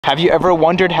Have you ever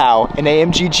wondered how an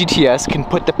AMG GTS can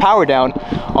put the power down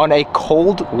on a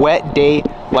cold, wet day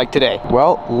like today?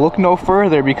 Well, look no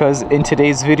further, because in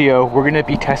today's video, we're gonna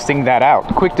be testing that out.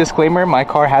 Quick disclaimer, my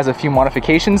car has a few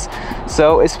modifications,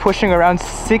 so it's pushing around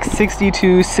 660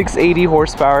 to 680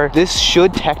 horsepower. This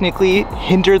should technically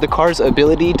hinder the car's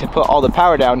ability to put all the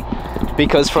power down,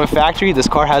 because from factory, this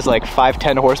car has like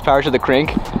 510 horsepower to the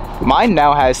crank. Mine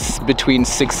now has between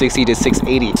 660 to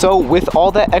 680. So with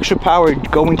all that extra power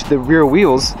going to the rear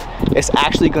wheels, it's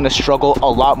actually gonna struggle a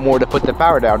lot more to put the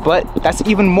power down. But that's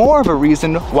even more of a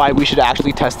reason why we should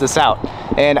actually test this out.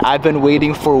 And I've been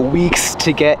waiting for weeks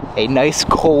to get a nice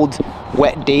cold,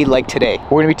 wet day like today.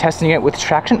 We're gonna be testing it with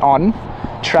traction on,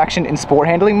 traction in sport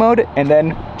handling mode, and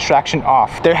then traction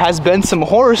off. There has been some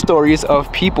horror stories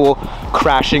of people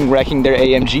crashing, wrecking their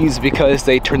AMGs because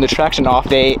they turn the traction off.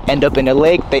 They end up in a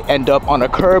lake, they end up on a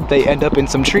curb, they end up in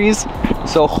some trees.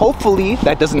 So hopefully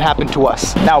that doesn't happen to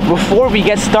us. Now, before we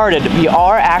get started, we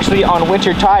are actually on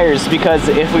winter tires, because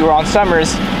if we were on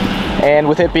summers, and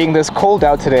with it being this cold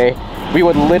out today, we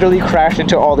would literally crash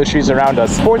into all the trees around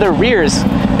us. For the rears,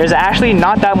 there's actually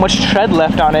not that much tread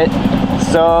left on it.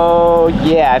 So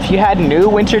yeah, if you had new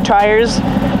winter tires,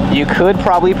 you could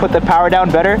probably put the power down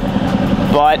better,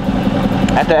 but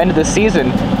at the end of the season,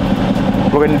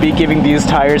 we're going to be giving these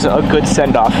tires a good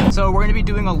send-off. So we're going to be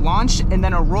doing a launch and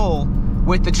then a roll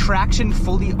with the traction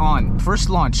fully on. First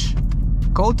launch,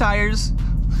 cold tires,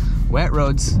 wet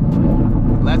roads,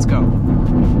 let's go.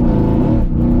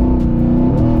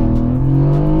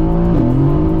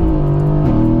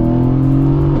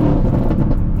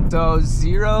 So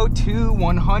 0 to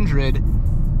 100,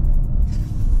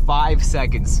 5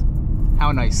 seconds.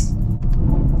 How nice.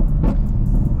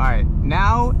 All right,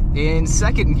 now in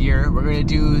second gear, we're gonna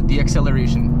do the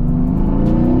acceleration.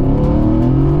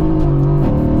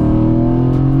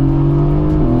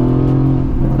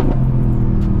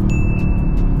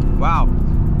 Wow,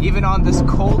 even on this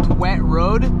cold, wet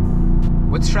road,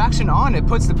 with traction on, it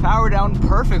puts the power down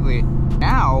perfectly.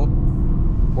 Now,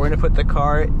 we're gonna put the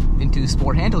car into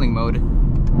sport handling mode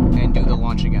and do the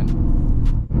launch again.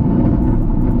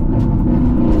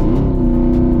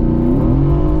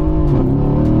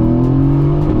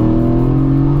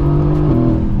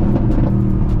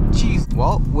 Jeez,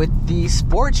 well, with the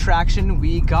sport traction,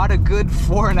 we got a good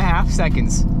 4.5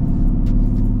 seconds.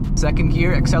 Second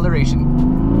gear,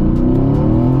 acceleration.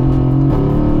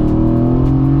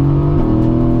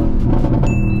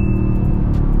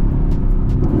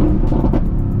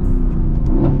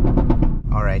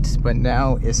 But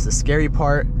now it's the scary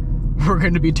part. We're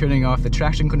going to be turning off the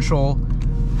traction control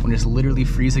when it's literally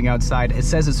freezing outside. It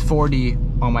says it's 40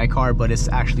 on my car, but it's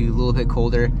actually a little bit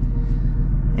colder.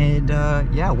 And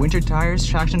yeah, winter tires,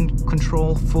 traction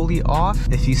control fully off.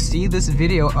 If you see this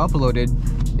video uploaded,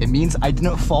 it means I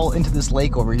didn't fall into this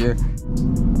lake over here.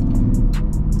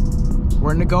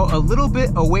 We're gonna go a little bit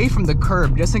away from the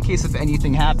curb just in case if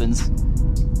anything happens.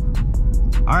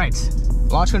 All right,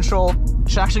 launch control,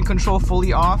 traction control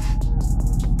fully off.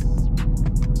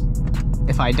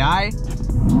 If I die,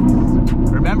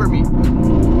 remember me.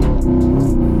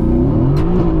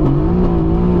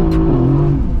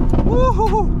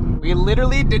 Woohoo! We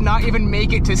literally did not even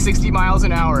make it to 60 miles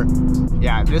an hour.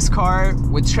 Yeah, this car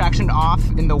with traction off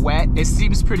in the wet, it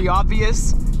seems pretty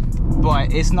obvious,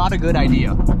 but it's not a good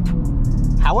idea.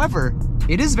 However,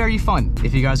 it is very fun.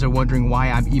 If you guys are wondering why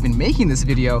I'm even making this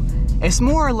video, it's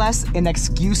more or less an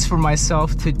excuse for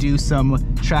myself to do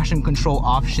some traction control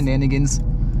off shenanigans,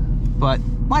 but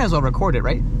might as well record it,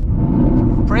 right?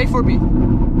 Pray for me.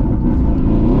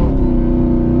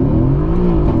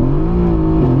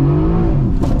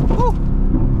 Woo.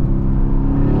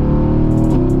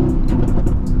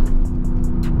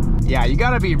 Yeah, you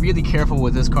gotta be really careful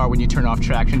with this car when you turn off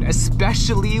traction,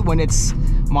 especially when it's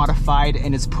modified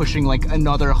and it's pushing like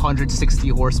another 160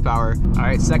 horsepower. All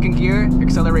right, second gear,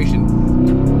 acceleration.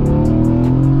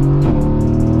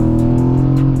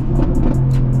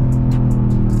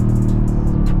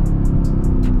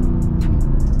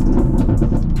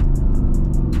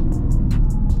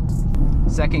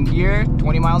 Second gear,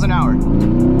 20 miles an hour.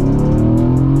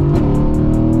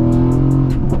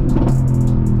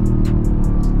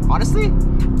 Honestly,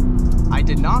 I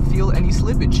did not feel any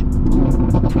slippage.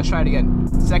 Let's try it again.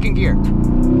 Second gear.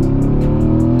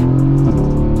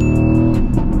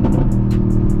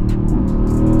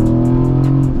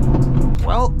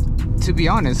 Well, to be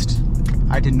honest,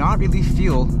 I did not really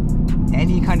feel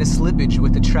any kind of slippage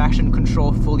with the traction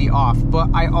control fully off, but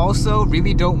I also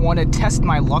really don't want to test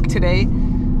my luck today,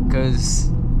 because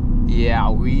yeah,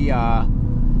 we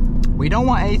don't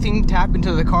want anything to happen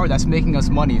to the car that's making us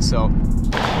money. So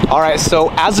Alright, so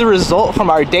as a result from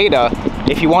our data,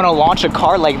 if you want to launch a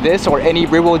car like this or any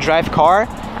rear-wheel drive car,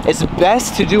 it's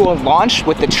best to do a launch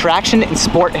with the traction and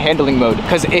sport handling mode.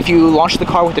 Because if you launch the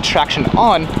car with the traction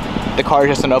on, the car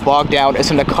is just going to bog down, it's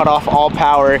going to cut off all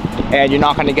power, and you're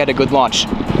not going to get a good launch.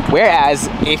 Whereas,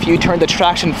 if you turn the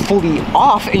traction fully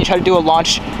off and you try to do a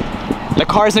launch, the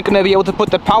car isn't going to be able to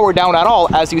put the power down at all,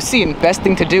 as you've seen. Best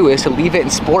thing to do is to leave it in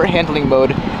sport handling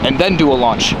mode and then do a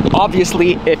launch.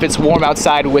 Obviously, if it's warm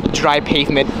outside with dry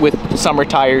pavement with summer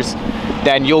tires,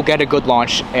 then you'll get a good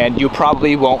launch and you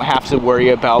probably won't have to worry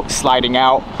about sliding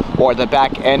out or the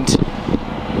back end.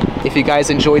 If you guys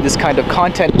enjoyed this kind of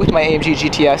content with my AMG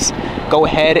GTS, go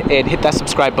ahead and hit that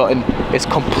subscribe button. It's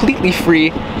completely free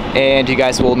and you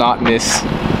guys will not miss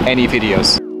any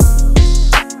videos.